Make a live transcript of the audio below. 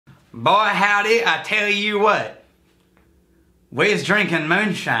Boy, howdy, I tell you what. We's drinking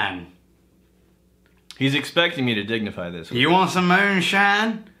moonshine. He's expecting me to dignify this. You want some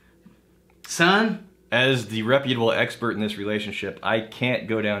moonshine, son? As the reputable expert in this relationship, I can't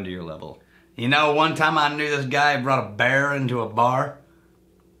go down to your level. You know, one time I knew this guy brought a bear into a bar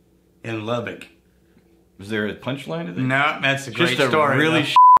in Lubbock. Was there a punchline to this? No, that's a great Just a story. really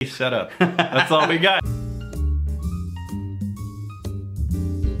shitty setup. That's all we got.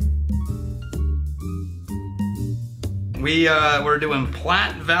 We're doing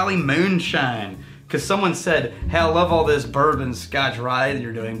Platte Valley Moonshine. Because someone said, hey, I love all this bourbon scotch rye that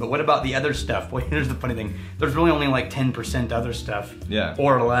you're doing, but what about the other stuff? Well, here's the funny thing. There's really only like 10% other stuff. Yeah.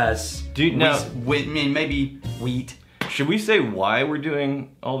 Or less. Dude, now, maybe wheat. Should we say why we're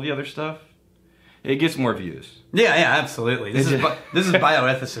doing all the other stuff? It gets more views. Yeah, absolutely. This is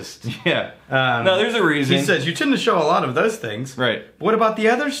bioethicist. Yeah. No, there's a reason. He says, you tend to show a lot of those things. Right. But what about the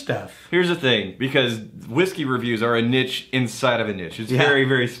other stuff? Here's the thing, because whiskey reviews are a niche inside of a niche. It's very,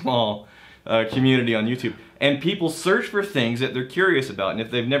 very small. Community on YouTube, and people search for things that they're curious about, and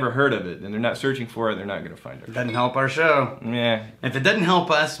if they've never heard of it and they're not searching for it, they're not going to find it. Doesn't help our show. Yeah. If it doesn't help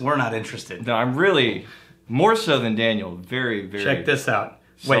us, we're not interested. No, I'm really more so than Daniel. Very, very. Check this out.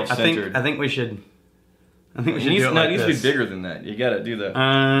 Wait, I think we should. I think we should do it like it needs to be bigger than that. You got to do the.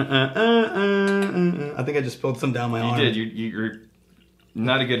 I think I just spilled some down my arm. You did. You're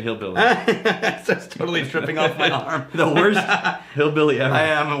not a good hillbilly. That's totally tripping off my arm. The worst hillbilly ever. I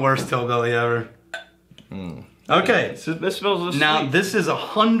am the worst hillbilly ever. Okay. So this smells now sweet. this is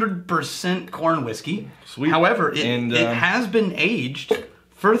 100% corn whiskey. Sweet. However, it has been aged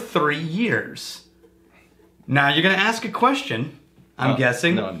for 3 years. Now you're going to ask a question. I'm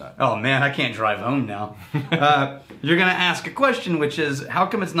guessing. No, I'm not. Oh man, I can't drive home now. You're going to ask a question, which is, how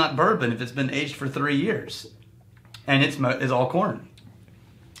come it's not bourbon if it's been aged for 3 years? And it's all corn.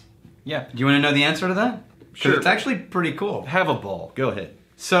 Yeah. Do you want to know the answer to that? Sure. It's actually pretty cool. Have a ball. Go ahead.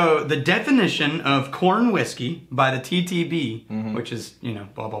 So the definition of corn whiskey by the TTB, which is,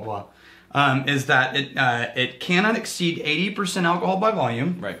 blah, blah, blah, is that it cannot exceed 80% alcohol by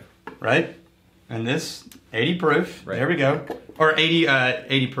volume. Right. Right? And this, 80 proof. Right. There we go. Or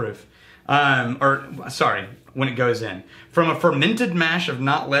 80 proof. When it goes in. From a fermented mash of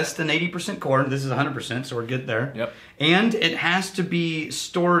not less than 80% corn. This is 100%, so we're good there. Yep. And it has to be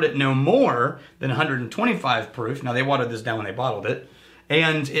stored at no more than 125 proof. Now, they watered this down when they bottled it.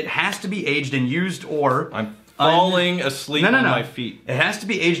 And it has to be aged in used or... I'm falling asleep on my feet. It has to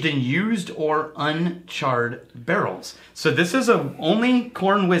be aged in used or uncharred barrels. So this is only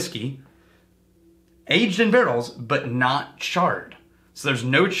corn whiskey aged in barrels, but not charred. So there's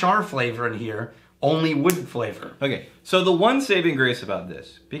no char flavor in here. Only wood flavor. Okay, so the one saving grace about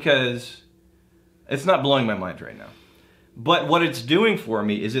this, because it's not blowing my mind right now, but what it's doing for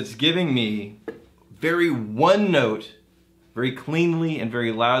me is it's giving me very one note, very cleanly and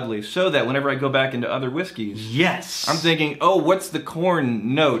very loudly, so that whenever I go back into other whiskeys, yes, I'm thinking, oh, what's the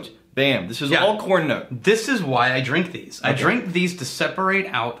corn note? Bam, this is all corn note. This is why I drink these. Okay. I drink these to separate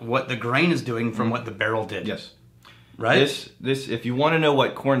out what the grain is doing from what the barrel did. Yes. Right? This, if you want to know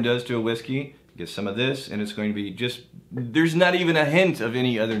what corn does to a whiskey, get some of this, and it's going to be just, there's not even a hint of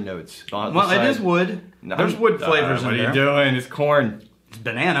any other notes. Well, it is wood. No, there's wood flavors in there. What are you doing? It's corn. It's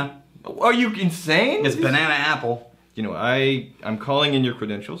banana. Are you insane? It's banana apple. You know, I'm calling in your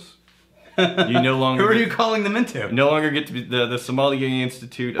credentials. You no longer... Who are you calling them into? No longer get to be the Somalia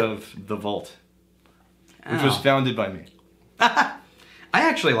Institute of the Vault, which was founded by me. I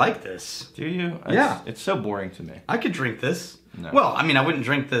actually like this. Do you? Yeah. It's so boring to me. I could drink this. No. Well, I mean, I wouldn't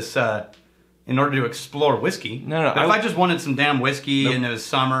drink this in order to explore whiskey. No. But if I just wanted some damn whiskey and it was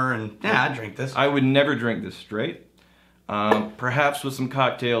summer, and I'd drink this. I would never drink this straight. Perhaps with some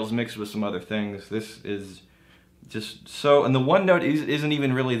cocktails mixed with some other things. This is just so... And the one note isn't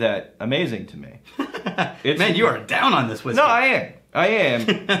even really that amazing to me. Man, you are down on this whiskey. No, I am.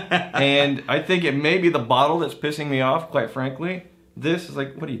 And I think it may be the bottle that's pissing me off, quite frankly. This is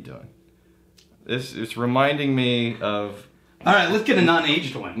like, what are you doing? It's reminding me of... All right, let's get a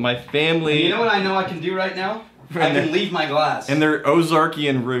non-aged one. My family... And you know what I know I can do right now? I can leave my glass. And their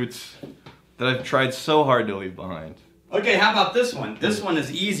Ozarkian roots that I've tried so hard to leave behind. Okay, how about this one? This one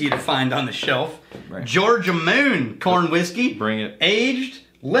is easy to find on the shelf. Right. Georgia Moon corn whiskey. Bring it. Aged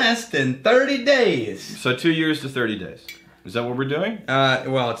less than 30 days. So 2 years to 30 days. Is that what we're doing?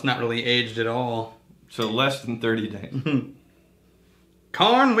 Well, it's not really aged at all. So less than 30 days.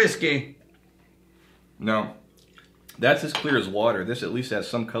 Corn whiskey. No. That's as clear as water. This at least has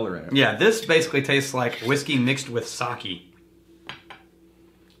some color in it. Yeah, this basically tastes like whiskey mixed with sake.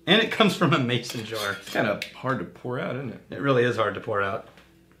 And it comes from a mason jar. It's kind of hard to pour out, isn't it? It really is hard to pour out.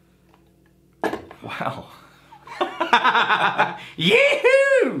 Wow.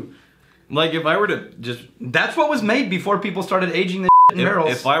 Yee-hoo! Like if I were to just... That's what was made before people started aging the in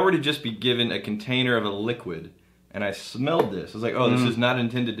barrels. If I were to just be given a container of a liquid and I smelled this, I was like, oh, this is not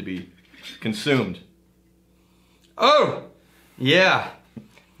intended to be consumed. Oh! Yeah.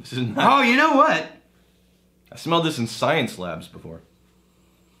 This is not... Oh, you know what? I smelled this in science labs before.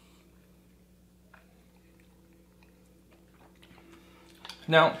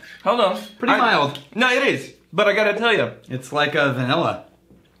 Now, hold on. Pretty mild. No, it is. But I gotta tell you, It's like a vanilla.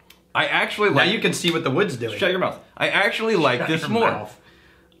 I actually Now like... you can see what the wood's doing. Shut your mouth. I actually like this Your more. mouth.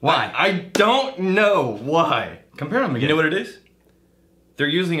 Why? I don't know why. Compare them again. You know what it is? They're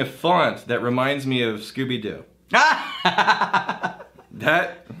using a font that reminds me of Scooby-Doo. That...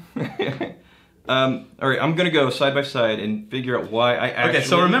 Alright, I'm gonna go side by side and figure out why I actually... Okay,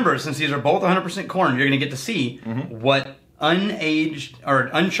 so remember, since these are both 100% corn, you're gonna get to see what unaged or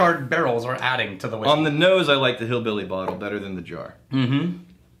uncharred barrels are adding to the whiskey. On the nose, I like the hillbilly bottle better than the jar. Mm-hmm.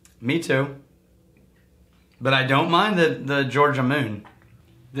 Me too. But I don't mind the Georgia Moon.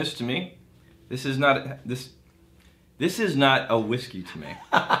 This to me, this is not is not a whiskey to me,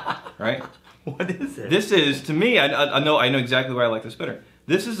 right? What is it? This is to me. I know exactly why I like this better.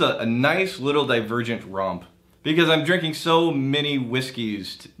 This is a nice little divergent romp because I'm drinking so many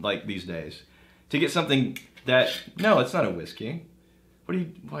whiskeys like these days. To get something that no, it's not a whiskey. What do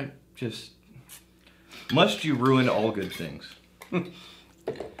you like? Just must you ruin all good things?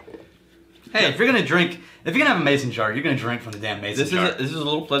 Hey, if you're gonna have a mason jar, you're gonna drink from the damn mason jar. This is a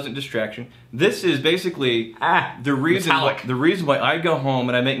little pleasant distraction. This is basically the reason metallic. why I go home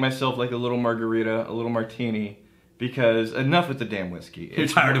and I make myself like a little margarita, a little martini, because enough with the damn whiskey. You're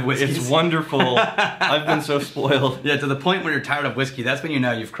tired of whiskey. It's wonderful. I've been so spoiled. Yeah, to the point where you're tired of whiskey, that's when you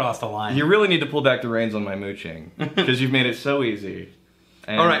know you've crossed the line. You really need to pull back the reins on my mooching because you've made it so easy.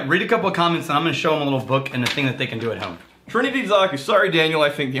 And all right, read a couple of comments and I'm gonna show them a little book and the thing that they can do at home. Trinity Zaku, sorry Daniel, I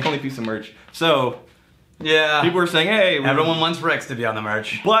think the only piece of merch. So, yeah, people were saying, hey, everyone wants Rex to be on the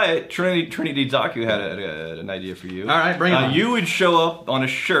merch. But Trinity Zaku had an idea for you. All right, bring it on. You would show up on a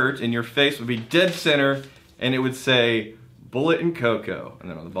shirt and your face would be dead center and it would say Bullet and Cocoa. And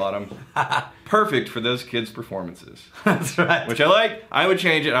then on the bottom, perfect for those kids' performances. That's right. Which I like. I would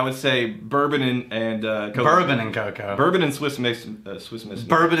change it. I would say Bourbon and Cocoa. Bourbon and Cocoa. Bourbon and Swiss Miss. Swiss Miss.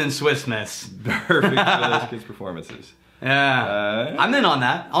 Bourbon and Swiss Miss. Perfect for those kids' performances. Yeah. I'm in on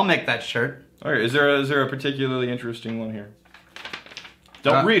that. I'll make that shirt. All right. Is there a particularly interesting one here?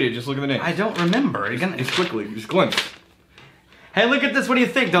 Don't read it. Just look at the name. I don't remember. Just quickly. Just glimpse. Hey, look at this. What do you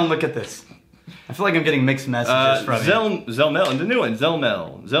think? Don't look at this. I feel like I'm getting mixed messages from you. Zelmel, and the new one,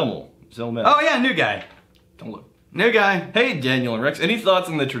 Zelmel. Oh yeah, new guy. Don't look. New guy. Hey, Daniel and Rex. Any thoughts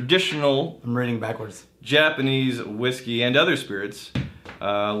on the traditional I'm reading backwards. Japanese whiskey and other spirits,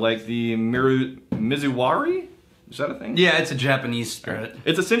 like the Mizuwari? Is that a thing? Yeah, it's a Japanese spirit.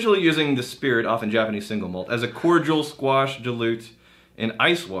 It's essentially using the spirit, often Japanese single malt, as a cordial squash dilute in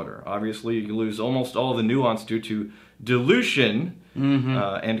ice water. Obviously, you lose almost all of the nuance due to dilution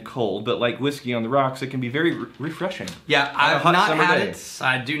and cold, but like whiskey on the rocks, it can be very refreshing. Yeah, I've not had it.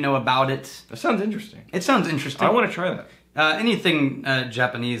 I do know about it. That sounds interesting. It sounds interesting. I want to try that. Anything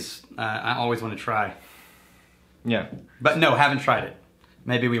Japanese, I always want to try. Yeah. But no, haven't tried it.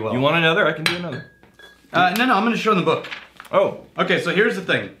 Maybe we will. You want another? I can do another. No, I'm going to show them the book. Oh. Okay, so here's the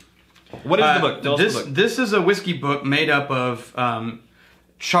thing. What is the book? Tell us the book. This is a whiskey book made up of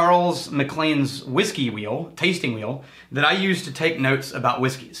Charles McLean's whiskey wheel, tasting wheel, that I use to take notes about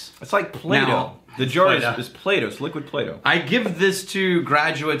whiskeys. It's like Play-Doh. Now, the jar is Play-Doh. It's liquid Play-Doh. I give this to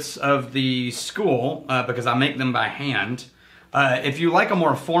graduates of the school because I make them by hand. If you like a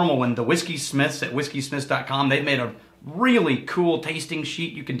more formal one, the Whiskey Smiths at whiskysmiths.com, they've made a really cool tasting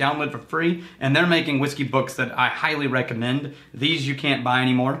sheet you can download for free, and they're making whiskey books that I highly recommend. These you can't buy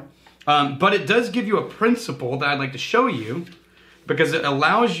anymore. But it does give you a principle that I'd like to show you because it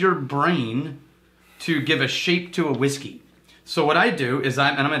allows your brain to give a shape to a whiskey. So what I do is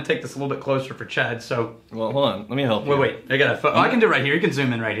and I'm going to take this a little bit closer for Chad. So well, hold on. Let me help you. Wait. I got I can do it right here. You can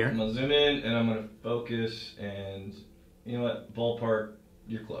zoom in right here. I'm going to zoom in and I'm going to focus and you know what? Ballpark,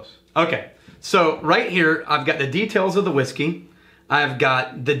 you're close. Okay. So right here, I've got the details of the whiskey. I've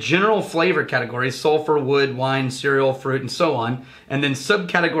got the general flavor categories, sulfur, wood, wine, cereal, fruit, and so on. And then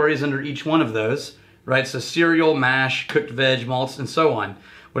subcategories under each one of those, right? So cereal, mash, cooked veg, malts, and so on.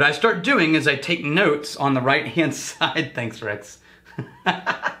 What I start doing is I take notes on the right-hand side. Thanks, Rex.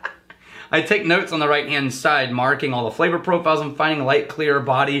 I take notes on the right-hand side, marking all the flavor profiles I'm finding, light, clear,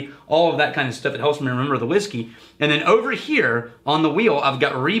 body, all of that kind of stuff. It helps me remember the whiskey. And then over here on the wheel, I've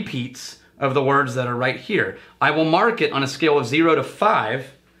got repeats of the words that are right here. I will mark it on a scale of 0 to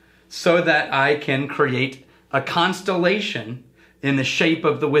 5. so that I can create a constellation in the shape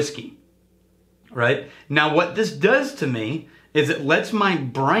of the whiskey, right? Now, what this does to me is it lets my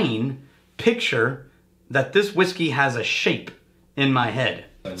brain picture that this whiskey has a shape in my head.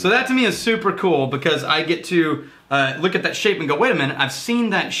 So that to me is super cool because I get to look at that shape and go, wait a minute, I've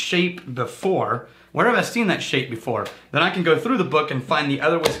seen that shape before. Where have I seen that shape before? Then I can go through the book and find the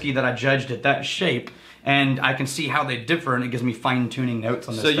other whiskey that I judged at that shape, and I can see how they differ, and it gives me fine-tuning notes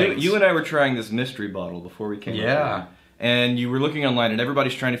on those things. So you and I were trying this mystery bottle before we came over here, and you were looking online, and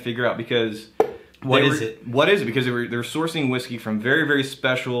everybody's trying to figure out because... What is it? Because they're sourcing whiskey from very, very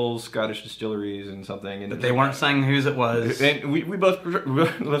special Scottish distilleries and something. And but they weren't saying whose it was. And we both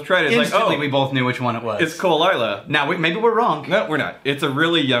tried it. It's instantly, like, we both knew which one it was. It's Colilla. Now, maybe we're wrong. No, we're not. It's a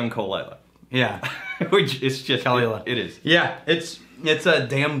really young Colilla. Yeah. It's just... Colilla. It is. Yeah, it's a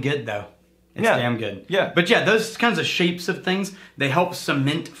damn good, though. It's damn good. Yeah. But yeah, those kinds of shapes of things, they help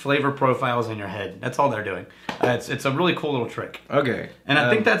cement flavor profiles in your head. That's all they're doing. It's a really cool little trick. Okay. And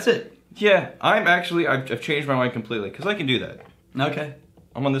I think that's it. Yeah, I've changed my mind completely, because I can do that. Okay.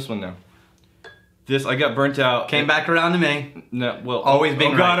 I'm on this one now. This, I got burnt out. Came back around to me. No, well... Always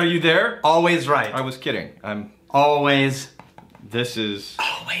being right. Oh God, right. are you there? Always right. I was kidding. Always. This is...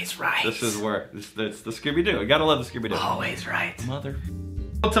 Always right. This is where... It's the Scooby-Doo. I gotta love the Scooby-Doo. Always right. Mother...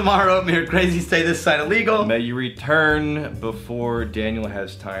 Tomorrow, Mere Crazy, stay this side illegal. May you return before Daniel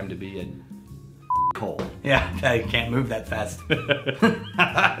has time to be a Cole. Yeah, I can't move that fast.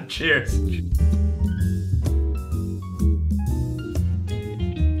 Cheers.